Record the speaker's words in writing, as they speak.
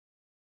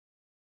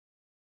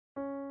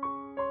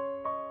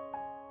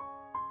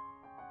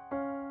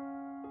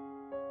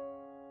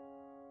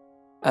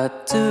I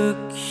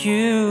took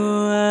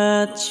you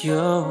at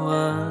your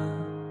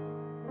word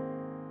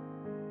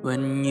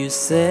when you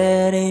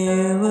said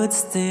you would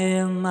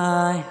steal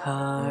my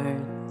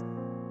heart.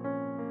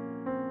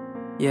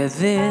 Yeah,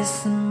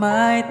 this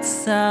might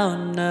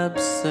sound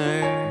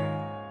absurd,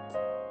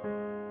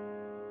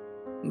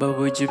 but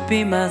would you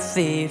be my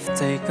thief,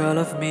 take all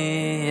of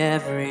me,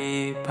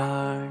 every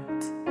part?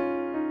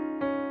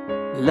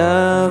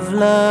 Love,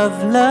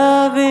 love,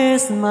 love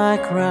is my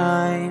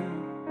crime.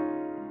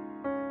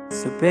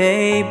 So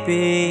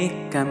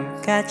baby,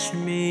 come catch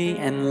me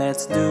and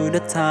let's do the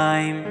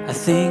time. I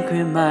think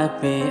we might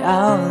be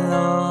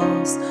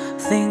outlaws,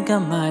 think I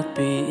might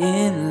be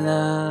in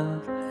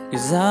love.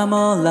 Cause I'm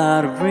all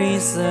out of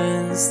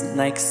reasons,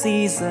 like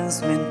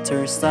seasons,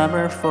 winter,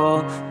 summer,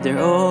 fall. They're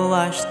all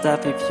washed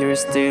up. If you're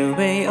still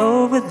way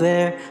over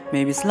there,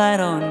 maybe slide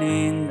on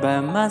in by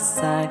my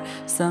side.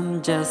 So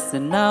I'm just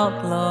an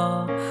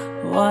outlaw,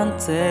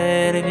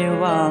 wanted if you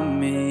want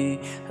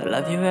me. I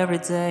love you every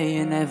day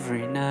and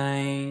every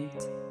night.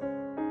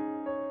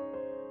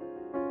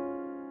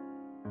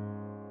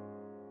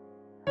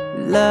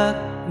 Lock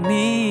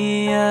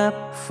me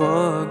up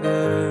for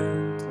good,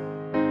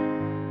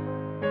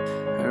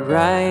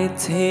 right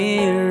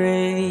here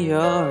in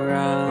your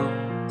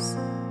arms.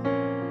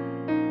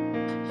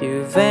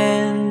 You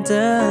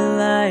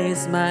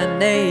vandalize my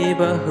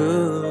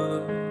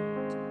neighborhood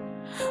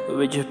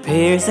with your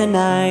piercing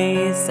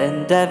eyes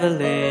and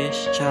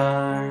devilish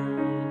charm.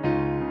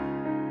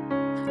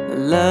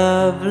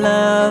 Love,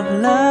 love,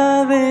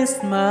 love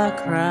is my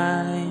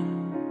crime.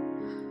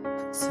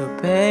 So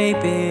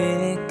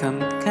baby, come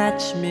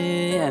catch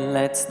me and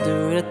let's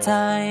do the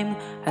time.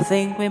 I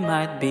think we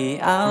might be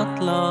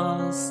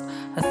outlaws,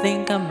 I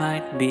think I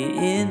might be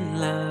in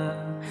love.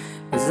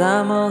 Cause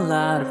I'm all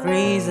out of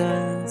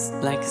reasons,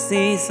 like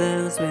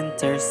seasons,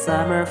 winter,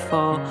 summer,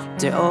 fall.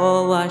 They're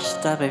all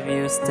washed up. If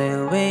you stay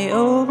way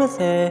over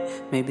there,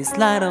 maybe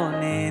slide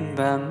on in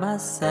by my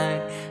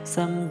side.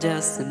 So I'm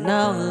just an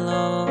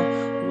outlaw,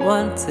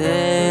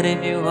 wanted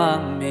if you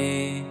want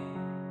me.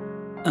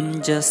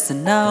 I'm just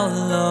an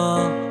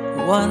outlaw,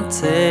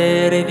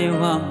 wanted if you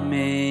want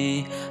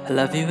me. I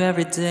love you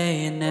every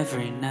day and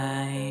every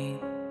night.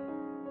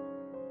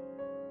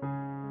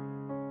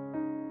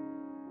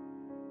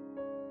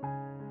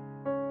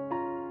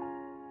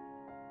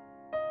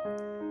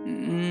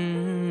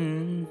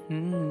 Mm-hmm.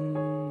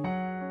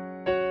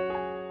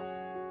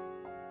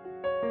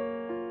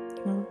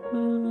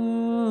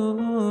 Ooh,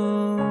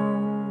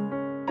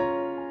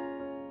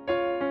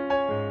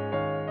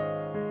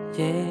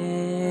 yeah.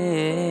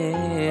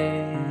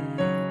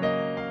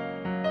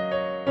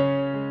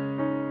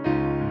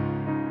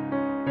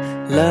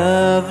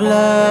 Love,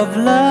 love,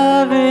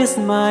 love is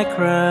my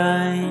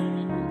crime.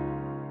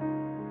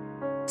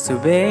 So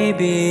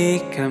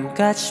baby, come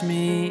catch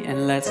me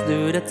and let's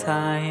do the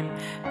time.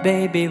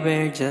 Baby,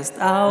 we're just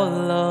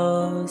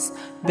outlaws.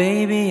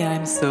 Baby,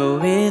 I'm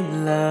so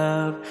in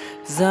love.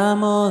 Cause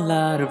I'm all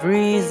out of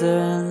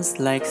reasons,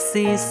 like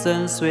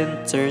seasons,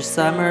 winter,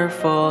 summer,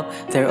 fall.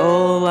 They're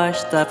all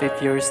washed up.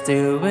 If you're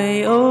still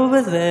way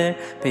over there,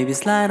 baby,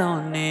 slide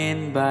on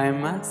in by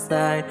my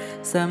side.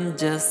 So I'm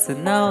just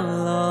an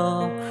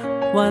outlaw,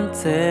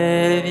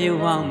 wanted if you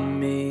want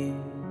me.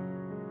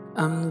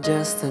 I'm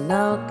just an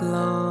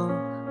outlaw,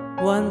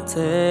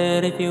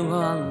 wanted if you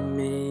want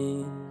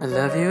me. I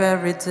love you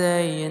every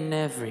day and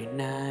every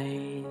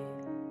night.